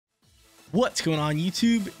What's going on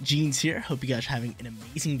YouTube? Jeans here. Hope you guys are having an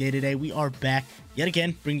amazing day today. We are back yet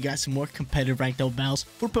again, bringing you guys some more competitive ranked double battles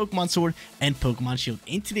for Pokemon Sword and Pokemon Shield.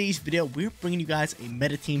 In today's video, we're bringing you guys a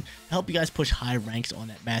meta team to help you guys push high ranks on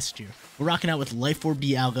that Master Tier. We're rocking out with Life Orb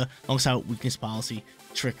Dialga alongside Weakness Policy,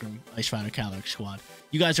 Trick Room, Ice Rider, Calyrex squad.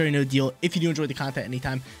 You guys already know the deal. If you do enjoy the content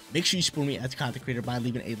anytime, make sure you support me as a content creator by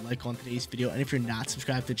leaving a like on today's video. And if you're not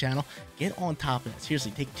subscribed to the channel, get on top of it.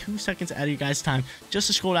 Seriously, take 2 seconds out of your guys' time just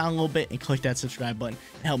to scroll down a little bit and click that subscribe button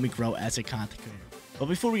and help me grow as a content creator. But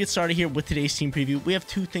before we get started here with today's team preview, we have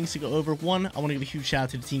 2 things to go over. One, I want to give a huge shout out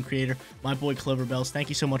to the team creator, my boy Cloverbells. Thank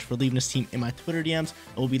you so much for leaving this team in my Twitter DMs.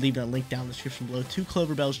 I will be leaving a link down in the description below to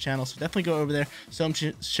Cloverbells' channel, so definitely go over there,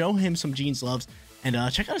 show him some Jeans loves, and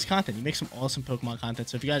check out his content. He makes some awesome Pokemon content,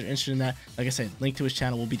 so if you guys are interested in that, like I said, link to his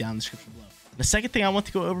channel will be down in the description below. The second thing I want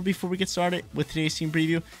to go over before we get started with today's team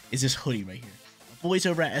preview is this hoodie right here. My boys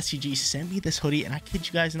over at SCG sent me this hoodie, and I kid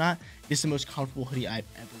you guys not, this is the most comfortable hoodie I've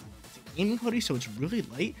ever worn. It's a gaming hoodie, so it's really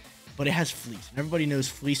light, but it has fleece, and everybody knows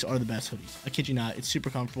fleece are the best hoodies. I kid you not, it's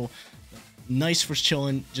super comfortable, nice for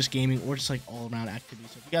chilling, just gaming, or just like all around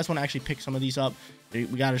activities. So if you guys want to actually pick some of these up, we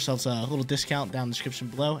got ourselves a little discount down in the description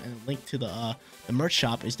below, and a link to the merch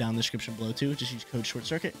shop is down in the description below too. Just use code Short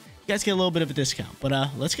Circuit. You guys get a little bit of a discount. But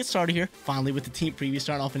let's get started here finally with the team preview.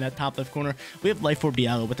 Starting off in that top left corner, we have Life Orb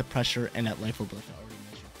Dialga with the pressure and that Life Orb like I already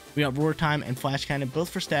mentioned. We got Roar Time and Flash Cannon both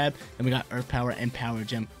for stab, and we got Earth Power and Power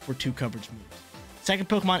Gem for 2 coverage moves. Second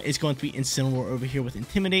Pokemon is going to be Incineroar over here with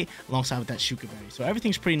Intimidate alongside with that Shuka Berry. So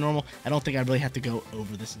everything's pretty normal. I don't think I really have to go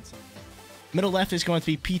over this Incineroar. Middle left is going to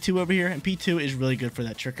be P2 over here, and P2 is really good for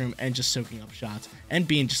that Trick Room and just soaking up shots and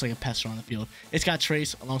being just like a pester on the field. It's got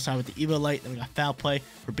Trace alongside with the Evo Light, then we got Foul Play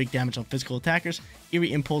for big damage on physical attackers,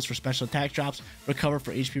 Eerie Impulse for special attack drops, Recover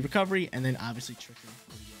for HP recovery, and then obviously Trick Room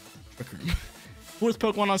for the Trick Room. Fourth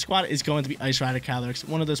Pokemon on squad is going to be Ice Rider Calyrex,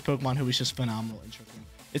 one of those Pokemon who is just phenomenal in Trick Room.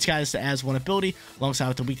 It's got us to as one ability alongside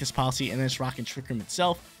with the Weakness Policy, and then it's rocking Trick Room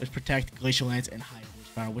itself, with Protect, Glacial Lance, and High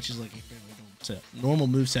Horsepower, which is like a fairly normal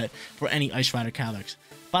moveset for any Ice Rider Calyrex.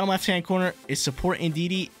 Bottom left hand corner is Support and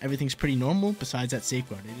DD. Everything's pretty normal besides that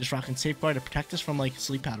Safeguard. They're just rocking Safeguard to protect us from like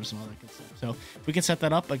sleep powders and all that good stuff. So if we can set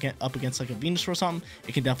that up against like a Venus or something,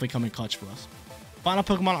 it can definitely come in clutch for us. Final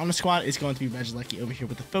Pokemon on the squad is going to be Regieleki over here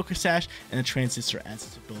with the Focus Sash and the Transistor as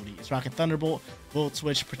its ability. It's rocking Thunderbolt, Volt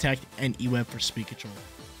Switch, Protect, and E-Web for speed control.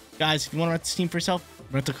 Guys, if you want to rent this team for yourself,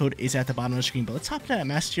 rental code is at the bottom of the screen. But let's hop into that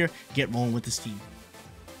Master Tier, get rolling with this team.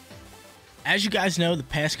 As you guys know, the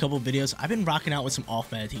past couple of videos, I've been rocking out with some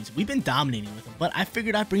off-meta teams. We've been dominating with them, but I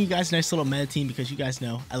figured I'd bring you guys a nice little meta team because you guys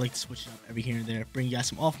know I like to switch it up every here and there. Bring you guys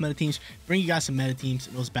some off-meta teams, bring you guys some meta teams,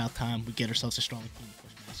 and it was about time we get ourselves a strong team to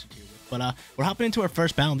push Master Tier with. But we're hopping into our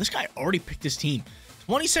first battle. This guy already picked his team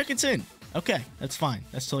 20 seconds in. Okay, that's fine.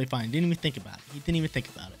 That's totally fine. Didn't even think about it. He didn't even think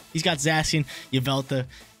about it. He's got Zacian, Yveltal,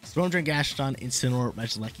 Stormdrake, Gastrodon, Incineroar,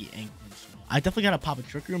 Regieleki, and Grimmsnarl. I definitely got to pop a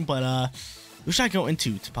Trick Room, but who should I go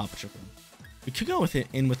into to pop a Trick Room? We could go with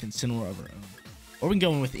Incineroar of our own. Or we can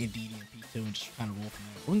go in with Indeedee and P2 and just kind of roll from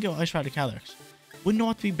there. Or we can go Ice Rider Calyrex. Wouldn't know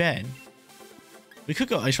what to be bad. We could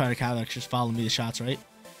go Ice Rider Calyrex, just follow me the shots, right?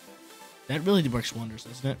 That really works wonders,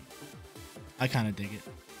 doesn't it? I kind of dig it.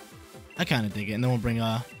 I kind of dig it. And then we'll bring,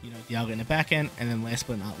 Dialga in the back end. And then last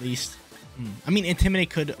but not least, I mean,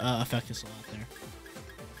 Intimidate could affect us a lot there.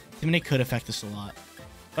 Intimidate could affect us a lot.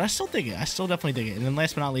 But I still dig it. I still definitely dig it. And then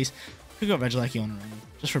last but not least, we could go Regieleki on our own,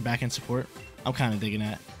 just for back end support. I'm kind of digging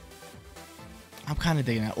that.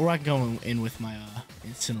 Or I can go in with my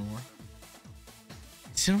Incineroar.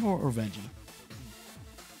 Incineroar or Reggie?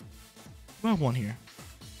 Who do I want here?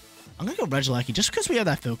 I'm going to go Regieleki just because we have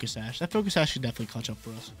that Focus Sash. That Focus Sash should definitely clutch up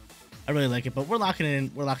for us. I really like it, but we're locking it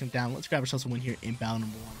in. We're locking it down. Let's grab ourselves a win here in battle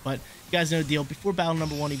number 1. But you guys know the deal. Before battle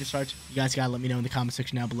number 1 even starts, you guys got to let me know in the comment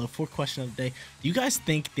section down below for question of the day. Do you guys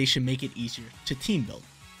think they should make it easier to team build?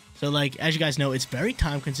 So, like, as you guys know, it's very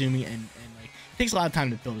time-consuming and like, it takes a lot of time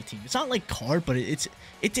to build a team. It's not like card, but it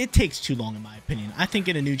takes too long, in my opinion. I think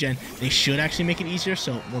in a new gen, they should actually make it easier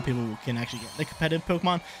so more people can actually get the competitive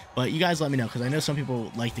Pokemon. But you guys let me know, because I know some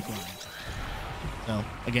people like the grind. So,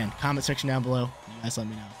 again, comment section down below. You guys let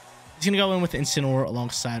me know. He's going to go in with Incineroar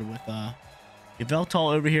alongside with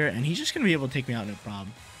Yveltal over here, and he's just going to be able to take me out no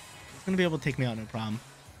problem. He's going to be able to take me out no problem.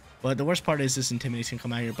 But the worst part is this Intimidation can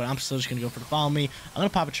come out here, but I'm still just going to go for the Follow Me. I'm going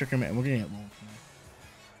to pop a Trick Room, and we're going to get rolling from there.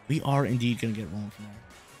 We are indeed going to get rolling from there.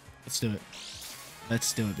 Let's do it.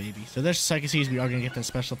 Let's do it, baby. So there's Psychic Seize. We are going to get that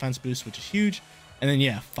special defense boost, which is huge. And then,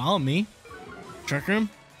 yeah, Follow Me. Trick Room.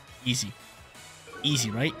 Easy. Easy,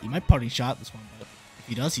 right? He might party shot this one, but if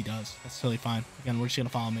he does, he does. That's totally fine. Again, we're just going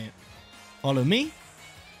to follow me.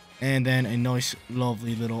 And then a nice,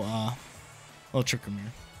 lovely little Trick Room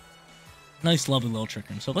here. Nice, lovely little Trick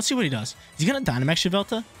Room. So let's see what he does. Is he going to Dynamax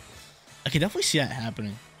Yveltal? I can definitely see that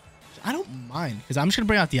happening. I don't mind, because I'm just going to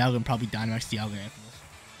bring out Dialga and probably Dynamax Dialga after this.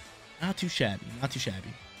 Not too shabby. Not too shabby.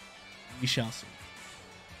 We shall see.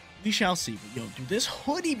 We shall see. But yo, dude, this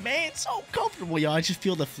hoodie, man, so comfortable, yo. I just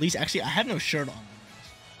feel the fleece. Actually, I have no shirt on.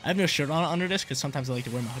 I have no shirt on under this because sometimes I like to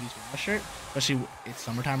wear my hoodies without a shirt. Especially it's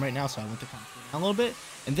summertime right now, so I want to kind of cool down a little bit.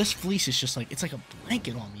 And this fleece is just like, it's like a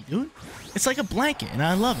blanket on me, dude. It's like a blanket, and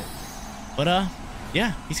I love it. But,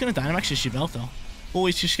 yeah, he's going to Dynamax his Yveltal.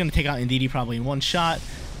 Always just going to take out Indeedee probably in one shot.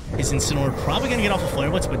 His Incineroar probably going to get off the Flare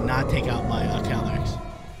Blitz, but not take out my Calyrex.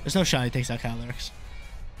 There's no shot he takes out Calyrex.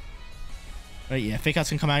 Right, yeah, Fake Out's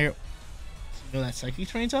going to come out here. So you know that Psychic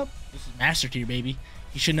trains up? This is Master Tier, baby.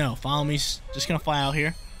 You should know. Follow me. Just going to fly out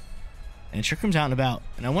here. And Trick Room's out and about.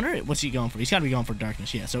 And I wonder what's he going for. He's got to be going for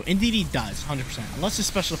Darkness. Yeah, so Indeedee does, 100%. Unless his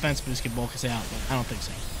special defense boost can bulk us out, but I don't think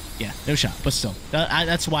so. Yeah, no shot. But still,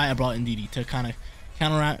 that's why I brought Indeedee, to kind of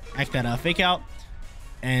counteract that Fake Out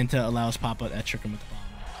and to allow us to pop out that Trick Room with the bottom.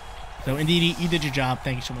 So Indeedee, you did your job.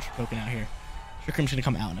 Thank you so much for poking out here. Trick Room's going to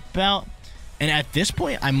come out and about. And at this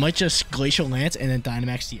point, I might just Glacial Lance and then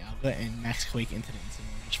Dynamax Dialga and Max Quake into the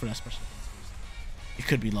Incineroar just for that special defense boost. It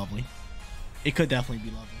could be lovely. It could definitely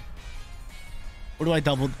be lovely. Or do I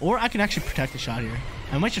double? Or I can actually protect the shot here.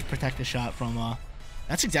 I might just protect the shot from,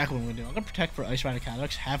 that's exactly what I'm going to do. I'm going to protect for Ice Rider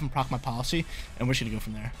Calyrex, have him proc my policy, and we're just going to go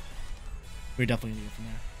from there. We're definitely going to go from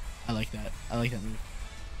there. I like that. I like that move.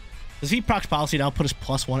 Because if he procs policy, that'll put us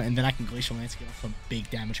 +1, and then I can Glacial Lance get off some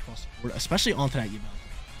big damage across the board, especially onto that Yveltal.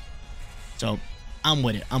 So, I'm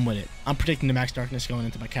with it. I'm with it. I'm predicting the Max Darkness going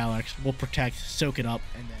into my Calyrex. We'll protect, soak it up,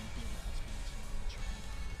 and then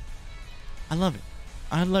I love it.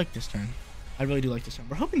 I like this turn. I really do like this turn.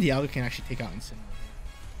 We're hoping Dialga can actually take out Incineroar.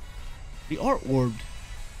 We are orbed,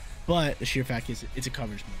 but the sheer fact is it's a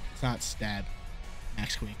coverage move. It's not stab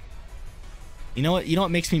Max Quake. You know what? You know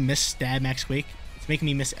what makes me miss stab Max Quake? It's making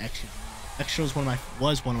me miss Extra. Extra was one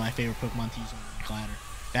of my favorite Pokemon to use on the ladder.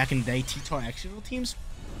 Back in the day, T-Tar Extra teams.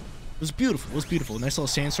 It was beautiful. It was beautiful. Nice little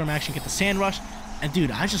Sandstorm action. Get the Sand Rush. And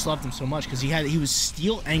dude, I just loved him so much because he was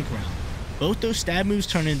Steel and Ground. Both those stab moves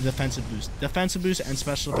turn into defensive boost. Defensive boost and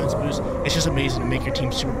special defense boost. It's just amazing to make your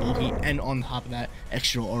team super bulky. And on top of that,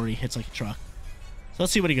 Extra already hits like a truck. So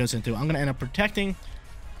let's see what he goes into. I'm going to end up protecting.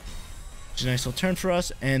 Which is a nice little turn for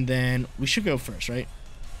us. And then we should go first, right?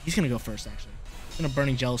 He's going to go first, actually. He's going to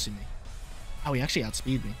Burning Jealousy me. Oh, he actually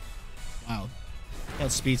outspeed me. Wow. He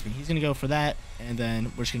outspeeds me. He's going to go for that. And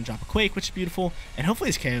then we're just going to drop a Quake, which is beautiful. And hopefully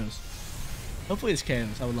it's KOs. Hopefully it's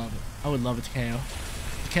KOs. I would love it. I would love it to KO.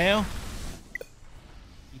 To KO.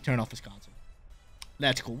 Turn off his console.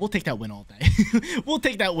 That's cool. We'll take that win all day. We'll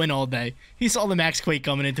take that win all day. He saw the Max Quake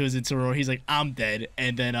coming into his Incineroar. He's like, I'm dead.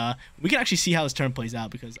 And then we can actually see how his turn plays out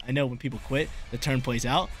because I know when people quit, the turn plays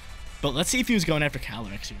out. But let's see if he was going after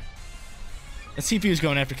Calyrex here. Let's see if he was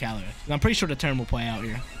going after Calyrex. I'm pretty sure the turn will play out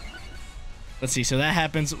here. Let's see. So that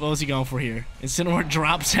happens. What was he going for here? Incineroar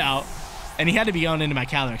drops out. And he had to be going into my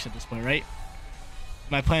Calyrex at this point, right?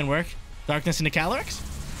 Did my plan work? Darkness into Calyrex?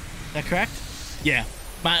 Is that correct? Yeah.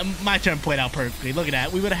 My turn played out perfectly. Look at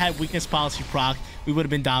that. We would have had weakness policy proc. We would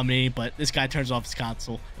have been dominating, but this guy turns off his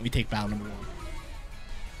console, and we take battle number 1.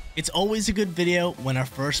 It's always a good video when our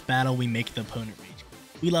first battle we make the opponent rage.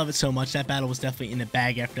 We love it so much. That battle was definitely in the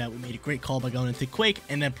bag after that. We made a great call by going into Quake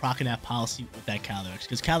and then proccing that policy with that Calyrex.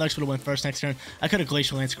 Because Calyrex would have went first next turn. I could have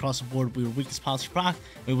Glacial Lance across the board. We were weakness policy proc.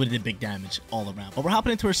 We would have did big damage all around. But we're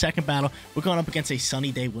hopping into our second battle. We're going up against a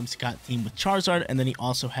Sunny Day Whimsicott team with Charizard. And then he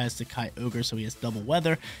also has the Kyogre, so he has double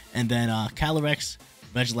weather. And then Calyrex,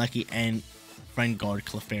 Regieleki, and Friend Guard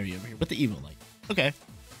Clefairy over here with the Evo Light. Okay.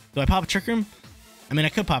 Do I pop a Trick Room? I mean, I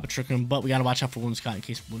could pop a Trick Room, but we got to watch out for Whimsicott in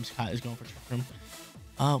case Whimsicott is going for Trick Room.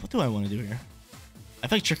 What do I want to do here? I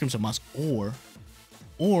feel like Trick Room's a must, or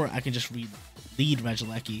I can just lead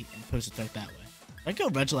Regieleki and post a threat that way. I can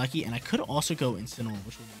go Regieleki, and I could also go Incineroar,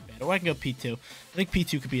 which would be bad. Or I can go P2. I think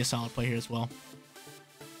P2 could be a solid play here as well.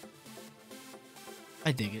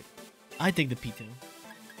 I dig it. I dig the P2.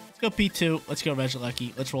 Let's go P2. Let's go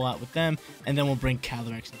Regieleki. Let's roll out with them, and then we'll bring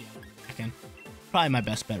Calyrex and Dialga back in. Probably my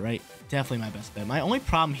best bet, right? Definitely my best bet. My only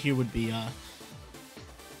problem here would be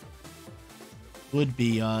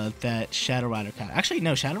that Shadow Rider Calyrex. Actually,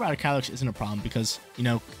 no, Shadow Rider Calyrex isn't a problem because, you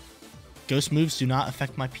know, ghost moves do not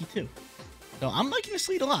affect my P2. So I'm liking this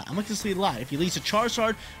lead a lot. If he leads a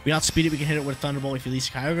Charizard, we outspeed it, we can hit it with a Thunderbolt. If he leads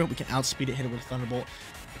a Kyogre, we can outspeed it, hit it with a Thunderbolt.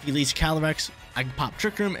 If he leads Calyrex, I can pop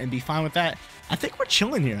Trick Room and be fine with that. I think we're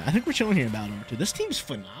chilling here. In battle number 2. This team's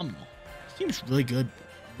phenomenal. This team's really good.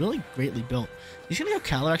 Really greatly built. He's going to go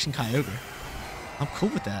Calyrex and Kyogre. I'm cool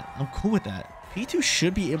with that. P2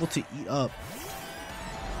 should be able to eat up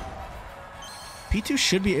P2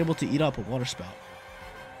 should be able to eat up a water spout.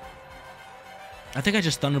 I think I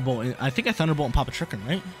just Thunderbolt. I think I Thunderbolt and pop a Trick Room,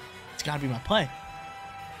 right? It's got to be my play.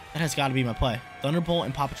 That has got to be my play. Thunderbolt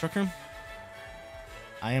and pop a Trick Room.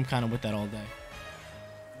 I am kind of with that all day.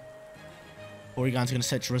 Porygon's going to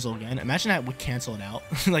set Drizzle again. Imagine that would cancel it out.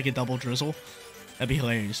 Like a double Drizzle. That'd be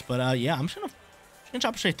hilarious. But yeah, I'm just going to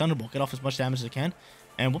drop a straight Thunderbolt. Get off as much damage as I can.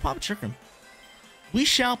 And we'll pop a Trick Room. We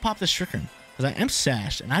shall pop this Trick Room. Because I am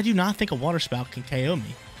sashed. And I do not think a Water Spout can KO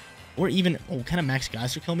me. Or even... Oh, can a Max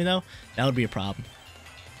Geyser kill me though? That would be a problem.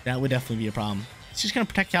 That would definitely be a problem. It's just going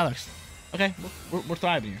to protect Calyrex. Okay, we're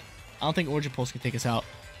thriving here. I don't think Origin Pulse can take us out.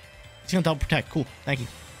 He's going to double protect. Cool. Thank you.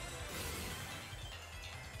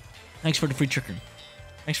 Thanks for the free Trick Room.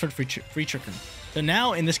 Thanks for the free Trick Room. So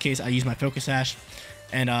now, in this case, I use my Focus Sash,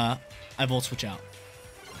 and I Volt Switch out.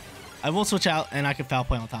 I Volt Switch out, and I can Foul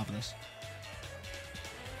Play on top of this.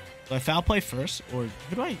 Do I Foul Play first, or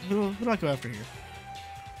who do I go after here?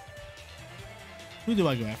 Who do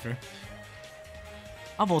I go after?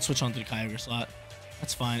 I'll Volt Switch onto the Kyogre slot.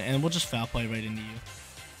 That's fine, and we'll just Foul Play right into you.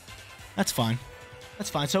 That's fine. That's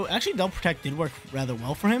fine. So actually, Double Protect did work rather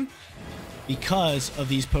well for him. Because of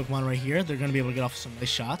these Pokemon right here, they're going to be able to get off some nice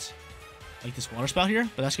shots. Like this Water Spout here.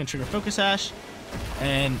 But that's going to trigger Focus Sash.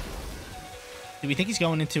 And do we think he's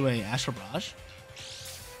going into a Astral Barrage?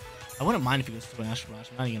 I wouldn't mind if he goes into an Astral Barrage.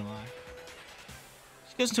 I'm not even going to lie.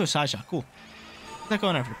 He goes into a Side Shot. Cool. What's that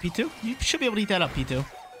going after? P2? You should be able to eat that up, P2.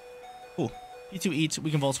 Cool. P2 eats. We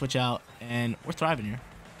can Volt Switch out. And we're thriving here.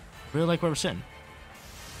 Really like where we're sitting.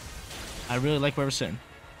 I really like where we're sitting.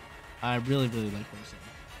 I really, really like where we're sitting.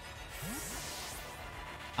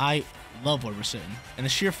 I love where we're sitting. And the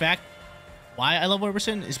sheer fact why I love where we're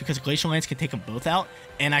sitting is because Glacial Lance can take them both out,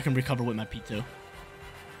 and I can recover with my P2.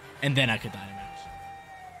 And then I could Dynamax.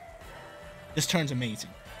 This turn's amazing.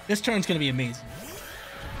 This turn's going to be amazing.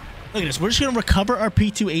 Look at this. We're just going to recover our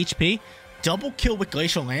P2 HP, double kill with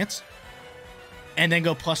Glacial Lance, and then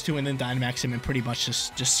go +2 and then Dynamax him and pretty much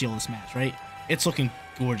just seal this match, right? It's looking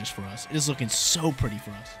gorgeous for us. It is looking so pretty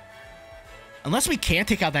for us. Unless we can't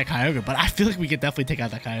take out that Kyogre, but I feel like we could definitely take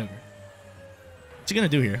out that Kyogre. What's he going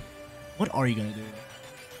to do here? What are you going to do?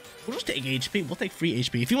 We'll just take HP. We'll take free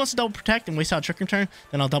HP. If he wants to double protect and waste out a Trick Room turn,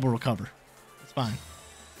 then I'll double recover. That's fine.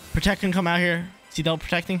 Protect can come out here. Is he double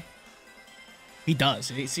protecting? He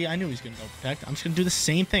does. See, I knew he was going to double protect. I'm just going to do the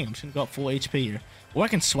same thing. I'm just going to go up full HP here. Or I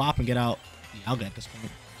can swap and get out the Alga at this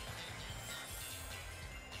point.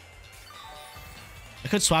 I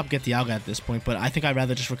could swap and get the Alga at this point, but I think I'd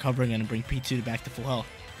rather just recover again and bring P2 back to full health.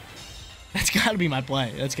 That's got to be my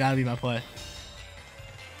play. That's got to be my play.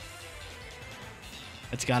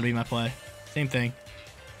 That's got to be my play. Same thing.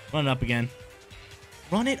 Run it up again.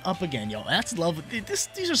 Run it up again, yo. That's love.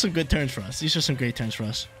 These are some good turns for us. These are some great turns for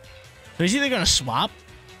us. So he's either going to swap.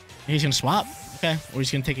 He's going to swap. Okay. Or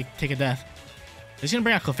he's going to take a death. He's going to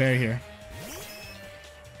bring out Clefairy here.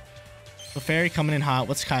 Clefairy coming in hot.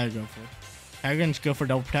 What's Kyogre go for? Kyogre going to go for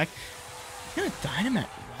double protect. He's going to Dynamax.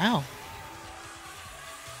 Wow.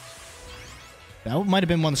 That might have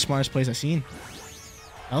been one of the smartest plays I've seen.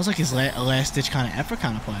 That was like his last-ditch kind of effort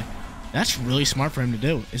kind of play. That's really smart for him to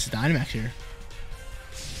do. It's Dynamax here.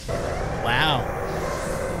 Wow.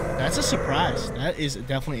 That's a surprise. That is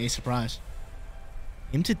definitely a surprise.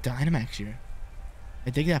 Him to Dynamax here.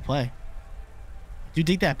 I dig that play. I do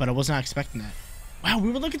dig that, but I was not expecting that. Wow, we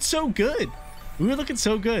were looking so good. We were looking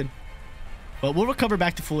so good. But we'll recover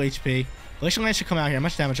back to full HP. Glacial Lance should come out here. How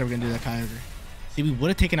much damage are we going to do to that Kyogre? See, we would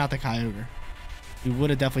have taken out that Kyogre. We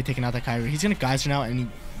would have definitely taken out that Kyogre. He's going to Geyser now, and he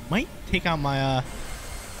might take out my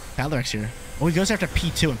Calyrex here. Oh, he goes after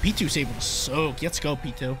P2, and P2's able to soak. Let's go,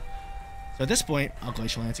 P2. So at this point, I'll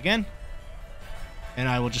Glacial Lance again, and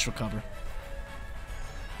I will just recover.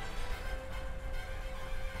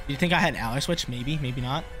 Do you think I had Ally Switch? Maybe, maybe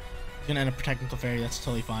not. He's going to end up protecting Clefairy. That's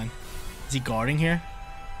totally fine. Is he guarding here?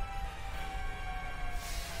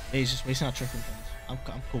 Yeah, he's just wasting out Trick Room things.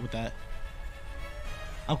 I'm cool with that.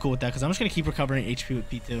 I'm cool with that because I'm just going to keep recovering HP with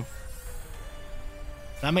P2.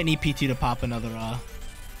 So I might need P2 to pop another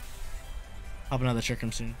Trick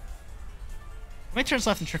Room soon. How many turns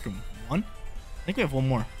left in Trick Room? One? I think we have one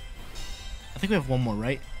more. I think we have one more,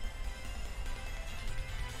 right?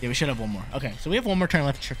 Yeah, we should have one more. Okay, so we have one more turn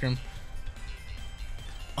left in Trick Room.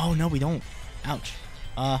 Oh, no, we don't. Ouch.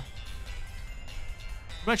 What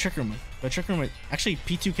about Trick Room with? But Trick Room with... Actually,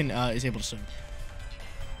 P2 can is able to soak.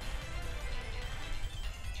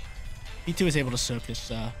 P2 is able to soak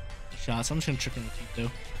this shot, so I'm just going to Trick Room with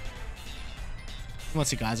P2. He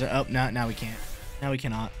wants to Geyser. Oh, now we can't. Now we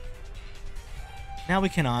cannot. Now we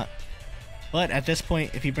cannot. But at this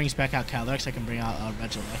point, if he brings back out Calyrex, I can bring out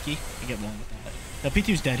Regieleki and get one with that. So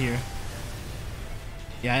P2's dead here.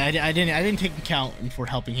 Yeah, I didn't take account for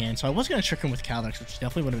helping hand, so I was gonna trick him with Calyrex, which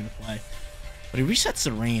definitely would have been a play. But he resets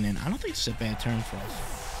the rain, and I don't think this is a bad turn for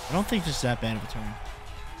us. I don't think this is that bad of a turn.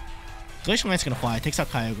 Glacial Lance gonna fly. It takes out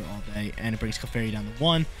Kyogre all day, and it brings Clefairy down to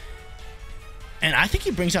 1. And I think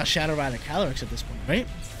he brings out Shadow Rider Calyrex at this point, right?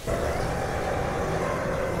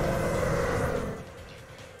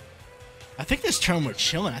 I think this turn we're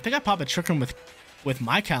chilling. I think I pop a Trick Room with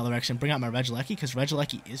my Calyrex and bring out my Regieleki, because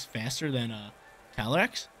Regieleki is faster than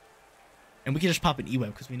Calyrex. And we can just pop an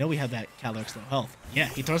E-Web because we know we have that Calyrex low health. Yeah,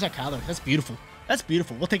 he throws out Calyrex. That's beautiful. That's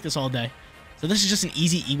beautiful. We'll take this all day. So this is just an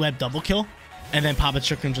easy E-Web double kill. And then pop a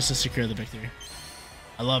Trick Room just to secure the victory.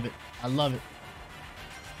 I love it. I love it.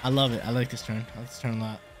 I love it. I like this turn. I like this turn a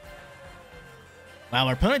lot. Wow,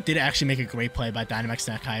 our opponent did actually make a great play by Dynamax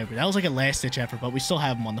that Kyogre. That was like a last-ditch effort, but we still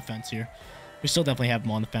have him on the fence here. We still definitely have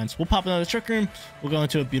him on the fence. We'll pop another Trick Room. We'll go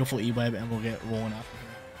into a beautiful E-Web, and we'll get rolling out from here.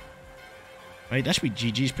 Right, that should be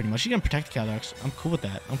GG's pretty much. He's gonna protect the Calyrex. I'm cool with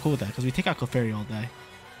that. I'm cool with that because we take out Clefairy all day.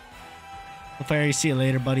 Clefairy, see you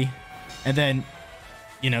later, buddy. And then,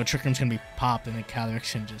 you know, Trick Room's gonna be popped, and then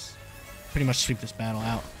Calyrex can just pretty much sweep this battle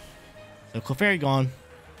out. So Clefairy gone.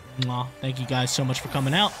 Mwah. Thank you guys so much for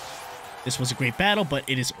coming out. This was a great battle, but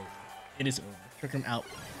it is over. It is over. Trick Room out,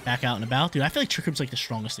 back out and about. Dude, I feel like Trick Room's like the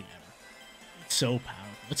strongest thing ever. It's so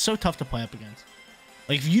powerful. It's so tough to play up against.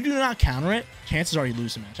 Like, if you do not counter it, chances are you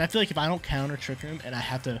lose the match. I feel like if I don't counter Trick Room and I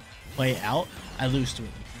have to play it out, I lose to it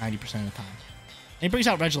like 90% of the time. And he brings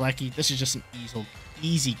out Regieleki. This is just an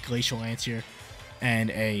easy Glacial Lance here.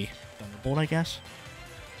 And a Thunderbolt, I guess.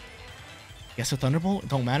 Guess a Thunderbolt? It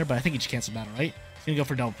don't matter, but I think he just cancels battle, right? He's gonna go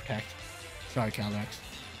for Double Protect. Sorry, Calyrex.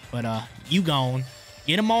 But, you gone.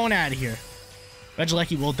 Get him on out of here.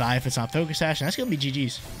 Regieleki will die if it's not Focus Sash, and that's gonna be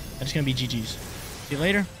GG's. That's gonna be GG's. See you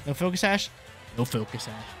later. No Focus Sash. No Focus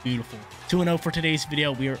Sash. Beautiful. 2-0 for today's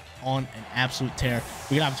video. We are on an absolute tear.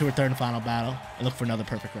 We got up to our third and final battle and look for another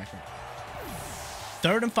perfect record.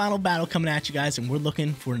 Third and final battle coming at you guys, and we're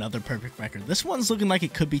looking for another perfect record. This one's looking like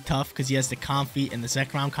it could be tough because he has the Comfey and the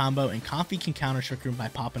Zekrom combo, and Comfey can counter Trick Room by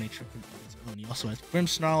popping a Trick Room on his own. He also has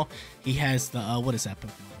Grimmsnarl. He has the, what is that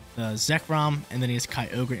Pokemon? The Zekrom, and then he has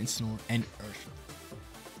Kyogre, Incineroar, and Urshifu.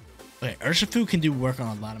 Okay, Urshifu can do work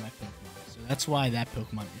on a lot of my Pokemon. That's why that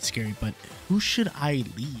Pokemon is scary, but who should I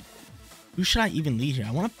lead? Who should I even lead here?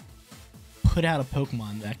 I want to put out a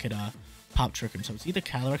Pokemon that could pop Trick Room. So it's either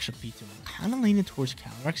Calyrex or P2. I'm kind of leaning towards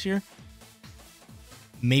Calyrex here.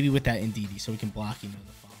 Maybe with that Indeedee, so we can block, you know,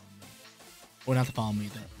 the Follow Me. Or not the Follow Me,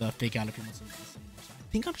 the Fake Out if he wants to listen more. So I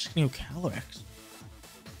think I'm just going to go Calyrex.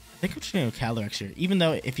 I think I'm just going to go Calyrex here. Even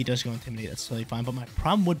though if he does go Intimidate, that's totally fine. But my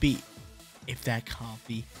problem would be if that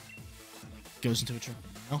Comfey goes into a Trick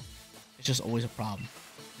Room, you know? It's just always a problem.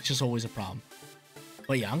 It's just always a problem.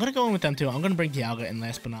 But yeah, I'm going to go in with them too. I'm going to bring Dialga, and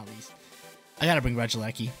last but not least, I got to bring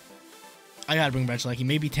Regieleki.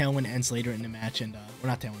 Maybe Tailwind ends later in the match, and, or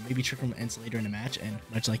not Tailwind, maybe Trick Room ends later in the match, and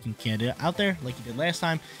Regieleki can get it out there like he did last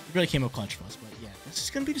time. It really came up clutch for us, but yeah, this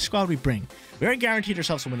is going to be the squad we bring. We already guaranteed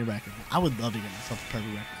ourselves a winning record. I would love to get myself a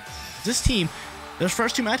perfect record. This team, those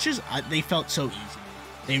first two matches, they felt so easy.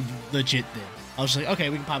 They legit did. I was just like, okay,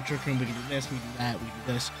 we can pop Trick Room, we can do this, we can do that, we can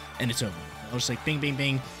do this, and it's over. I was just like, bing, bing,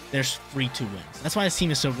 bing, there's 3-2 wins. That's why this team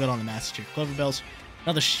is so good on the Master Tier. Cloverbells,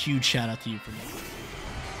 another huge shout out to you for me.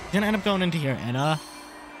 Gonna end up going into here, and,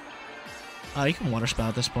 you can Water Spout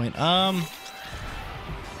at this point. I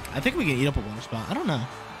think we can eat up a Water Spout. I don't know.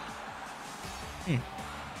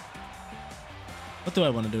 What do I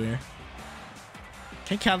want to do here?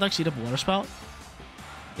 Can Calyrex eat up a Water Spout?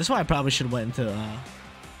 This is why I probably should have went into,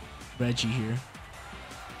 Reggie here.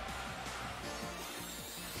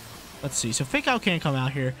 Let's see. So Fake Out can't come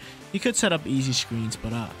out here. He could set up easy screens,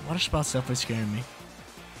 but Water Spout's definitely scaring me.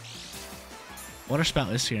 Water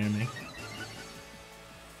Spout is scaring me.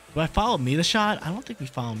 Do I follow me the shot? I don't think we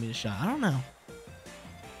follow me the shot. I don't know.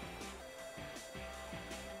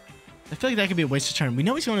 I feel like that could be a waste of turn. We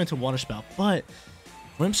know he's going into Water Spout, but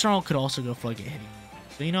Grimmsnarl could also go for like a hitting.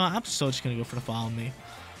 So you know what? I'm still just gonna go for the follow me.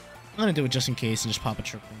 I'm gonna do it just in case and just pop a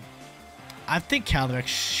Trick Room. I think Calyrex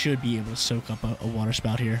should be able to soak up a Water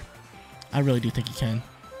Spout here. I really do think he can.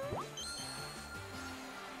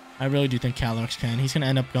 I really do think Calyrex can. He's going to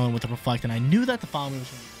end up going with the Reflect, and I knew that the follow me was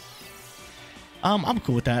going to be I'm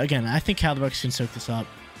cool with that. Again, I think Calyrex can soak this up.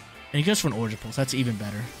 And he goes for an Origin Pulse. That's even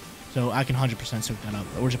better. So I can 100% soak that up.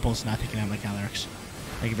 The Origin Pulse is not taking out my Calyrex.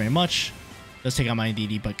 Thank you very much. Does take out my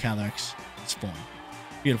Indeedee, but Calyrex is full.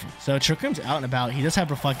 Beautiful. So Trick Room's out and about. He does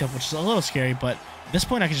have Reflect Up, which is a little scary, but at this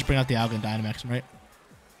point I can just bring out Dialga and Dynamax him, right?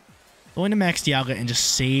 Go into Max Dialga and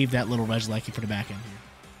just save that little Regieleki for the back end here.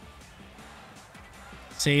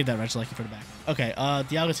 Save that Regieleki for the back end. Okay,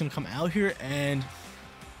 Dialga's gonna come out here, and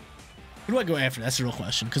Who do I go after? That's the real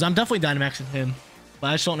question. Because I'm definitely Dynamaxing him. But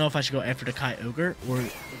I just don't know if I should go after the Kyogre or the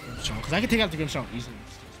Grimmsnarl. Because I can take out the Grimmsnarl easily.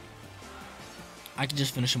 I can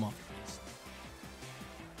just finish him off.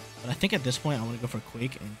 But I think at this point, I want to go for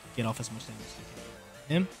Quake and get off as much damage as I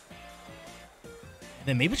can. Him. And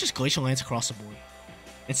then maybe just Glacial Lance across the board.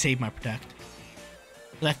 And save my Protect.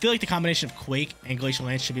 Because I feel like the combination of Quake and Glacial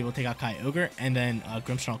Lance should be able to take out Kyogre. And then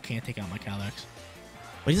Grimmsnarl can't take out my Calyrex.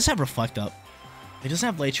 But he does have Reflect Up. He doesn't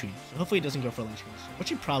have Light Screen. So hopefully he doesn't go for Light Screen. Which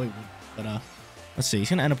he probably would. But let's see.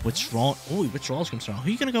 He's going to end up withdrawing. Oh, he withdraws Grimmsnarl. Who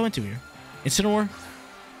are you going to go into here? Incineroar?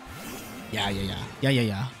 Yeah.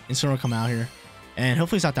 Incineroar come out here. And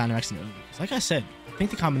hopefully he's not Dynamaxing over. Because like I said, I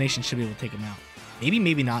think the combination should be able to take him out. Maybe,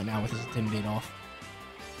 maybe not now with his Intimidate off.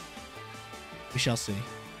 We shall see.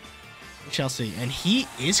 We shall see. And he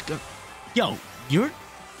is good. Yo, your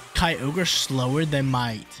Kyogre slower than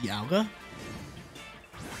my Dialga?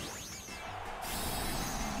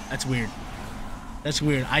 That's weird. That's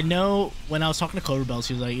weird. I know when I was talking to Clover Bells,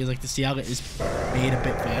 he was like, the Dialga is made a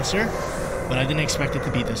bit faster, but I didn't expect it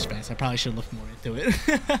to be this fast. I probably should look more into it.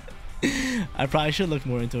 I probably should look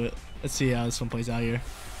more into it. Let's see how this one plays out here.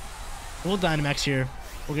 We'll Dynamax here.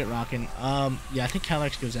 We'll get rocking. Yeah, I think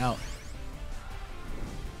Calyrex goes out.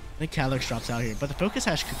 I think Calyrex drops out here, but the Focus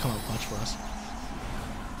Sash could come up clutch for us.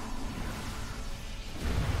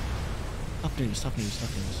 Tough news, tough news,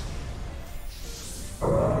 tough news.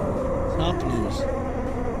 Tough news.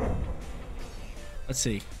 Let's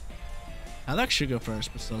see. Calyrex should go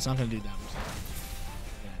first, but still, it's not going to do damage.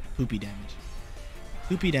 Yeah, poopy damage.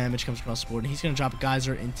 Poopy damage comes across the board, and he's going to drop a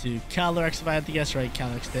Geyser into Calyrex, if I had to guess right.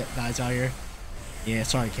 Calyrex dies out here. Yeah,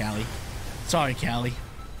 sorry, Callie. Sorry, Callie.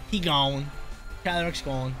 He gone. Calyrex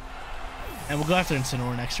gone. And we'll go after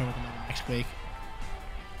Incineroar next turn with another Max Quake.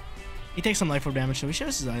 He takes some Life Orb damage, so he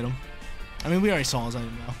shows his item. I mean, we already saw his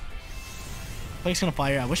item, though. Quake's going to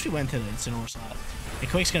fire. I wish we went to the Incineroar slot. And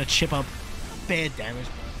Quake's going to chip up bad damage.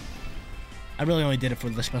 I really only did it for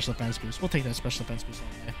the special defense boost. We'll take that special defense boost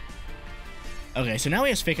all day. Okay, so now he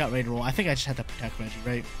has Fake Out ready to roll. I think I just had to protect Reggie,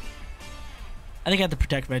 right? I think I had to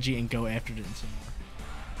protect Reggie and go after the Incineroar.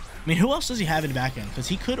 I mean, who else does he have in the back end? Because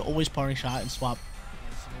he could always Parting Shot and swap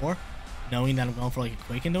Incineroar, knowing that I'm going for like a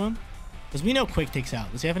Quake into him. Because we know Quake takes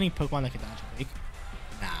out. Does he have any Pokemon that can dodge Quake?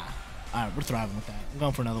 Nah. Alright, we're thriving with that. I'm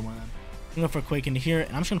going for another one then. I'm going for a Quake into here,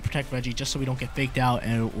 and I'm just going to protect Reggie just so we don't get faked out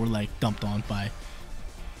and or like dumped on by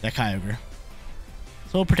that Kyogre.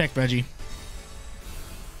 So we'll protect Reggie.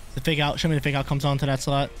 The Fake Out, show me the Fake Out comes onto that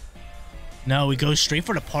slot. No, we go straight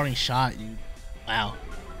for the Parting Shot, dude. Wow.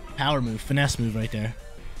 Power move, finesse move right there.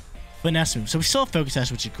 Finesse move. So we still have Focus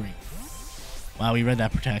Sash, which is great. Wow, we read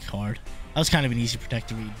that Protect hard. That was kind of an easy Protect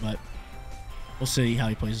to read, but we'll see how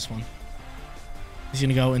he plays this one. He's going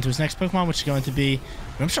to go into his next Pokemon, which is going to be...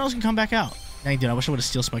 Grimmsnarl's going to come back out. Dang, dude, I wish I would have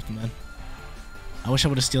Steel Spiked him then. I wish I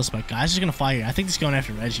would have Steel Spiked. Guys, is going to fire. I think this is going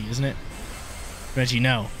after Reggie, isn't it? Reggie,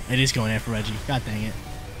 no. It is going after Reggie. God dang it.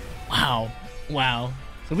 Wow. Wow.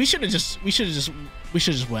 So we should have just went. We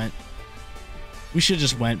should have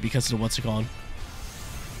just went because of the, what's it called?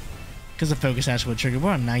 Because the Focus Sash would trigger.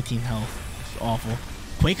 We're on 19 health. It's awful.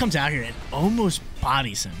 Quake comes out here and almost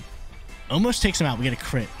bodies him. Almost takes him out. We get a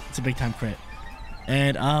crit. It's a big time crit.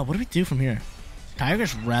 And what do we do from here?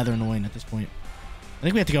 Kyogre's rather annoying at this point. I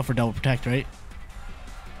think we have to go for double protect, right?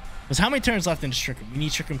 Because how many turns left in this Trick Room? We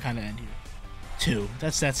need Trick Room kind of end here. 2.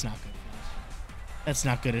 That's not good for us. That's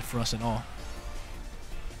not good for us at all.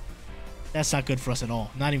 That's not good for us at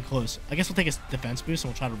all. Not even close. I guess we'll take a defense boost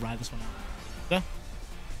and we'll try to ride this one out. Okay.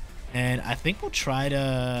 And I think we'll try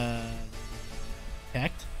to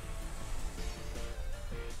protect.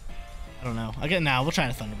 I don't know. We'll try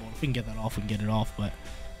to Thunderbolt. If we can get that off, we can get it off. But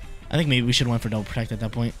I think maybe we should have went for double protect at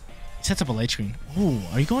that point. He sets up a Light Screen. Ooh,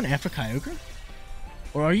 are you going after Kyogre?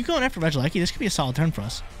 Or are you going after Regieleki? This could be a solid turn for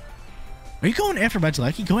us. Are you going after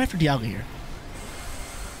Regieleki? Go after Dialga here.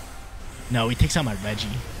 No, he takes out my Reggie.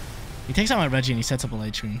 He takes out my Reggie and he sets up a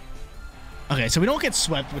Light Screen. Okay, so we don't get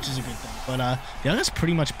swept, which is a good thing. But Dialga's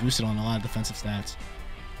pretty much boosted on a lot of defensive stats.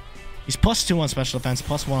 He's +2 on special defense,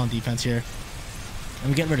 +1 on defense here. And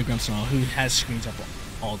we get rid of Grimmsnarl, who has screens up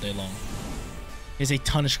all day long. He has a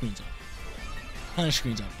ton of screens up.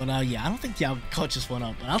 But yeah, I don't think Dialga clutches one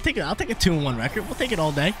up. But I'll take a 2-1 record. We'll take it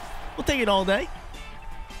all day. We'll take it all day.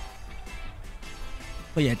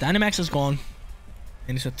 But yeah, Dynamax is gone.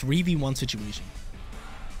 And it's a 3v1 situation.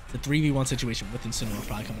 It's a 3v1 situation with Incineroar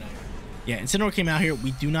probably coming out here. Yeah, Incineroar came out here.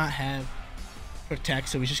 We do not have Protect,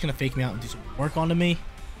 so he's just going to fake me out and do some work onto me.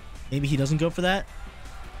 Maybe he doesn't go for that.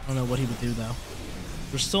 I don't know what he would do, though.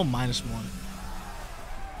 We're still -1.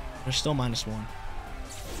 We're still -1.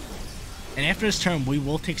 And after this turn, we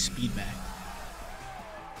will take speed back.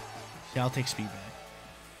 Okay, I'll take speed back.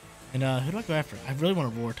 And who do I go after? I really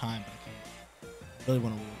want to roar time, but I can't. I really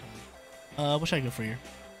want to roar time. What should I go for here?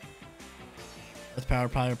 Earth power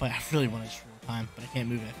probably play. I really want to just roar time, but I can't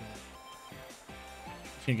move after that.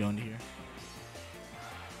 Just gonna go into here.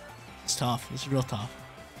 It's tough. This is real tough.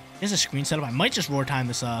 Here's a screen setup. I might just roar time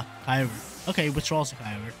this Kyogre. Okay, withdraws the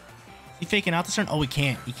Kyogre. Is he faking out this turn? Oh, he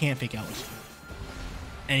can't. He can't fake out this turn.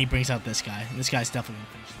 And he brings out this guy. And this guy's definitely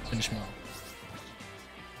gonna finish me off.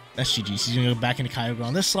 That's GG's. He's gonna go back into Kyogre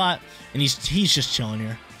on this slot, and he's just chilling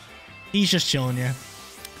here. He's just chilling here.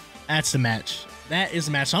 That's the match. That is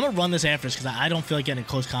the match. So I'm gonna run this after this because I don't feel like getting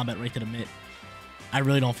close combat right to the mid. I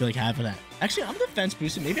really don't feel like having that. Actually, I'm defense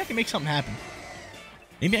boosted. Maybe I can make something happen.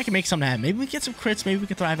 Maybe I can make something happen. Maybe we get some crits. Maybe we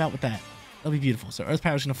can thrive out with that. That'll be beautiful. So Earth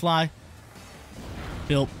Power's gonna fly.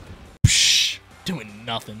 Built. Psh, doing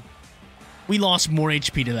nothing. We lost more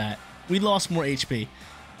HP to that. We lost more HP.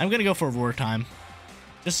 I'm gonna go for a roar time.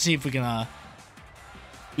 Just to see if we can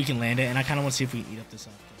land it, and I kind of want to see if we can eat up this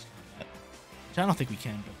combat. Which I don't think we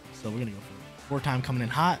can, but still, we're gonna go for it. Roar time coming in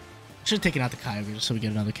hot. Should have taken out the Kyogre just so we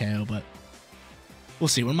get another KO, but we'll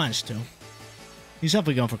see. We're -2. He's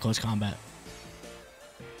definitely going for close combat.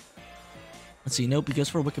 Let's see. Nope, he goes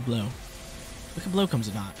for a Wicked Blow. Wicked Blow comes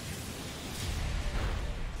in hot.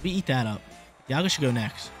 We eat that up. Dialga should go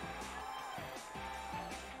next.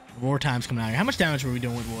 Roar time's coming out here. How much damage were we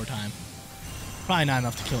doing with roar time? Probably not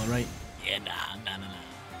enough to kill it, right? Yeah,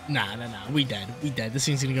 nah. We dead. This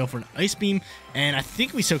thing's gonna go for an Ice Beam, and I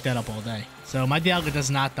think we soaked that up all day. So my Dialga does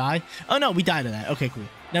not die. Oh no, we died to that. Okay, cool.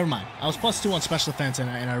 Never mind. I was +2 on special defense, and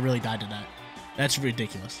I really died to that. That's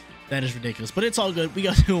ridiculous. That is ridiculous. But it's all good. We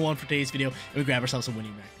got 2-1 for today's video, and we grab ourselves a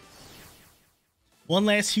winning record. One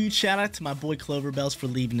last huge shout out to my boy Cloverbells for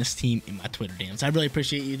leaving this team in my Twitter DMs. I really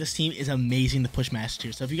appreciate you. This team is amazing to push Master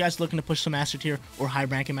Tier. So if you guys are looking to push some Master Tier or high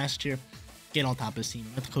ranking Master Tier, get on top of this team.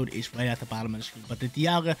 The code is right at the bottom of the screen. But the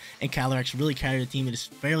Dialga and Calyrex really carry the team. It is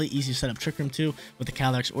fairly easy to set up Trick Room 2 with the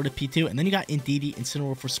Calyrex or the P2. And then you got Indeedee,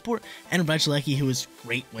 Incineroar for support, and Regieleki, who is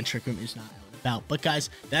great when Trick Room is not out and about. But guys,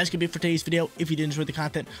 that's going to be it for today's video. If you did enjoy the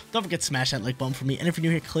content, don't forget to smash that like button for me. And if you're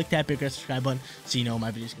new here, click that big red subscribe button so you know when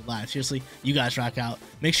my videos go live. Seriously, you guys rock out.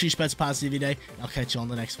 Make sure you spread some positivity today, and I'll catch you on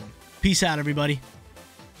the next one. Peace out, everybody.